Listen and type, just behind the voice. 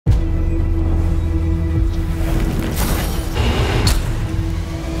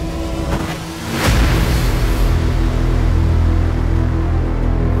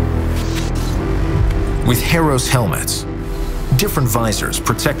With HEROS helmets, different visors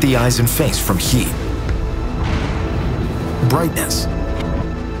protect the eyes and face from heat, brightness,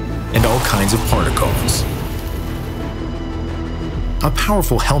 and all kinds of particles. A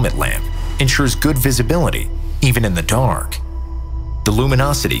powerful helmet lamp ensures good visibility even in the dark. The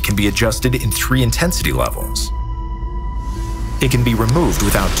luminosity can be adjusted in 3 intensity levels. It can be removed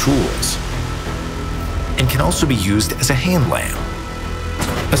without tools and can also be used as a hand lamp.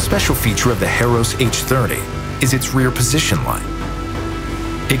 A special feature of the HEROS H30 is its rear position light.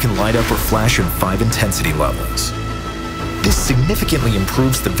 It can light up or flash in 5 intensity levels. This significantly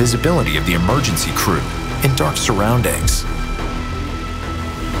improves the visibility of the emergency crew in dark surroundings.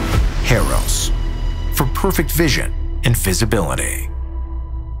 HEROS, for perfect vision and visibility.